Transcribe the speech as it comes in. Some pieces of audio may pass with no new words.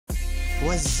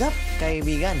What's up,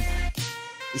 kaibigan?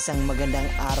 Isang magandang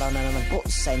araw na naman po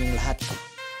sa inyong lahat.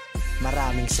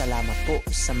 Maraming salamat po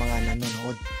sa mga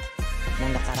nanonood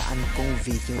ng nakaraan kong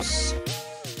videos.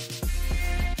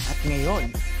 At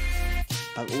ngayon,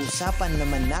 pag-uusapan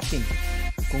naman natin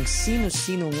kung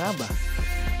sino-sino nga ba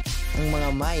ang mga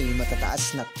may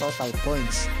matataas na total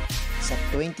points sa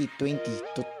 2020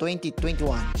 to 2021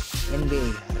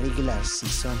 NBA regular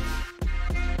season.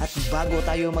 At bago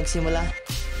tayo magsimula,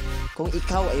 kung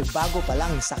ikaw ay bago pa lang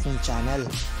sa aking channel,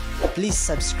 please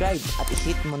subscribe at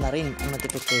i-hit mo na rin ang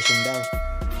notification bell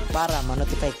para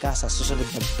ma-notify ka sa susunod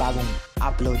na bagong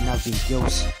upload na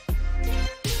videos.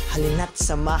 Halina't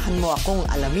samahan mo akong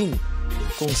alamin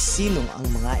kung sino ang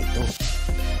mga ito.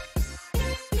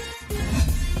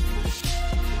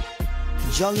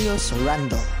 Julius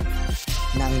Randle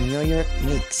ng New York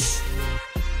Knicks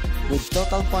with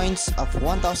total points of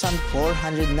 1,409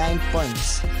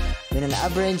 points with an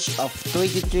average of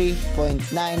 23.9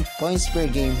 points per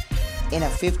game in a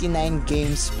 59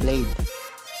 games played.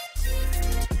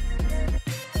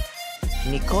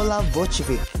 Nikola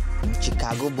Vucevic ng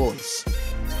Chicago Bulls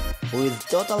with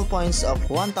total points of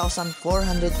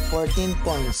 1,414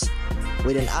 points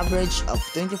with an average of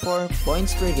 24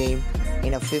 points per game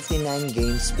in a 59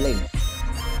 games played.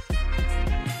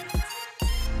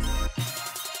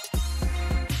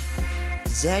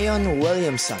 Zion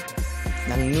Williamson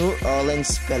ng New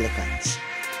Orleans Pelicans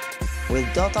with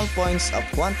total points of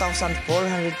 1,428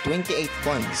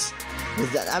 points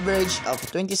with an average of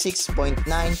 26.9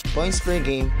 points per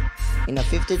game in a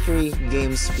 53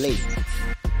 games played.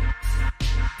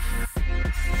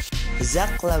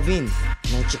 Zach LaVine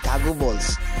ng Chicago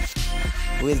Bulls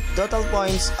with total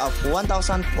points of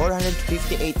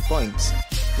 1,458 points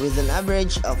with an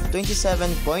average of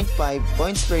 27.5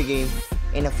 points per game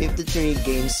in a 53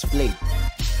 games played.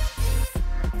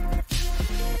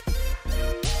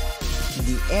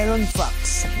 Aaron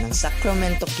Fox ng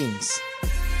Sacramento Kings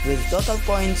with total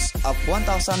points of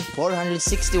 1,461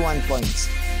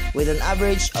 points with an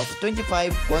average of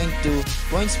 25.2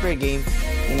 points per game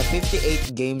in a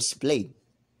 58 games played.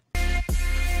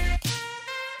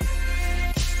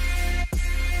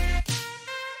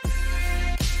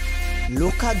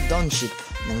 Luka Doncic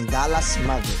ng Dallas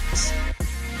Mavericks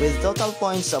with total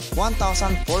points of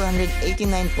 1,489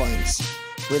 points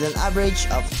with an average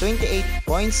of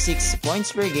 28.6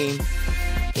 points per game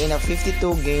in a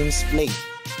 52 games played.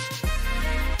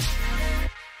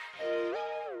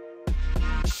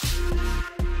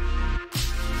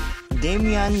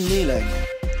 Damian Lillard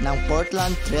ng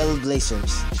Portland Trail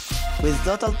Blazers with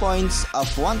total points of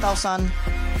 1,514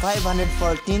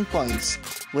 points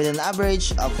with an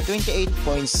average of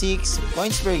 28.6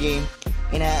 points per game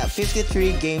in a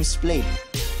 53 games played.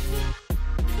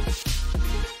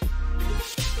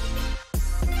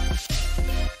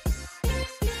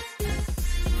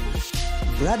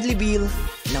 Bradley Beal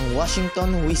ng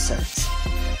Washington Wizards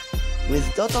with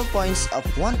total points of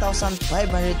 1,521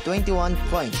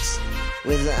 points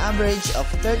with an average of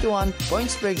 31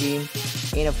 points per game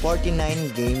in a 49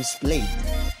 games played.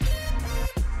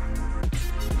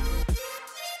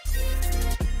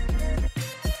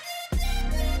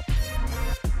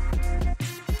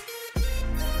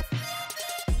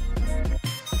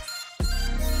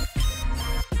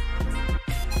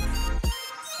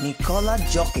 Nikola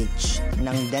Jokic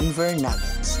ng Denver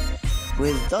Nuggets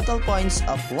with total points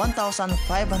of 1,531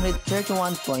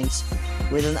 points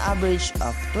with an average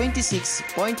of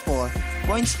 26.4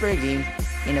 points per game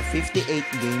in a 58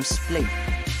 games played.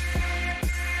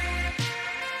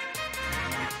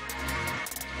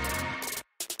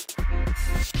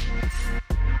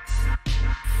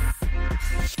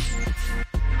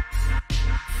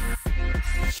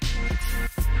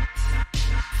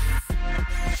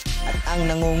 Ang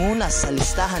nangunguna sa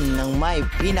listahan ng may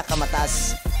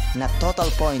pinakamataas na total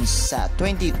points sa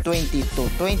 2020 to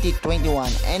 2021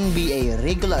 NBA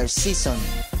regular season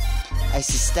ay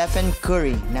si Stephen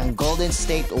Curry ng Golden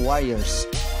State Warriors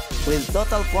with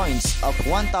total points of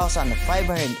 1,588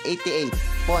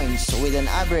 points with an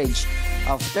average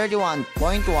of 31.1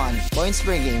 points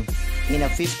per game in a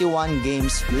 51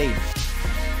 games played.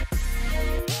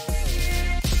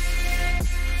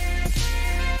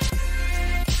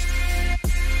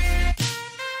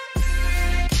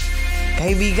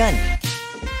 Kaibigan,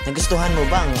 nagustuhan mo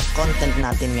ba ang content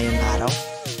natin ngayong araw?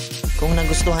 Kung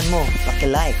nagustuhan mo,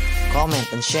 paki-like, comment,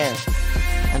 and share.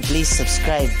 And please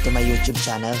subscribe to my YouTube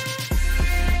channel.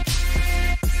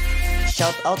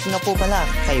 Shout out nga po pala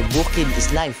kay Bukid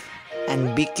is Life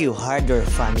and BQ Harder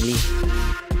family.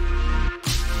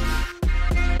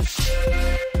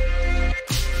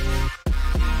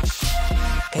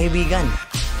 Kaibigan,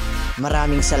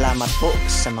 Maraming salamat po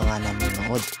sa mga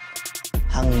nanonood.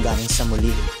 Hanggang sa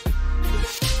muli.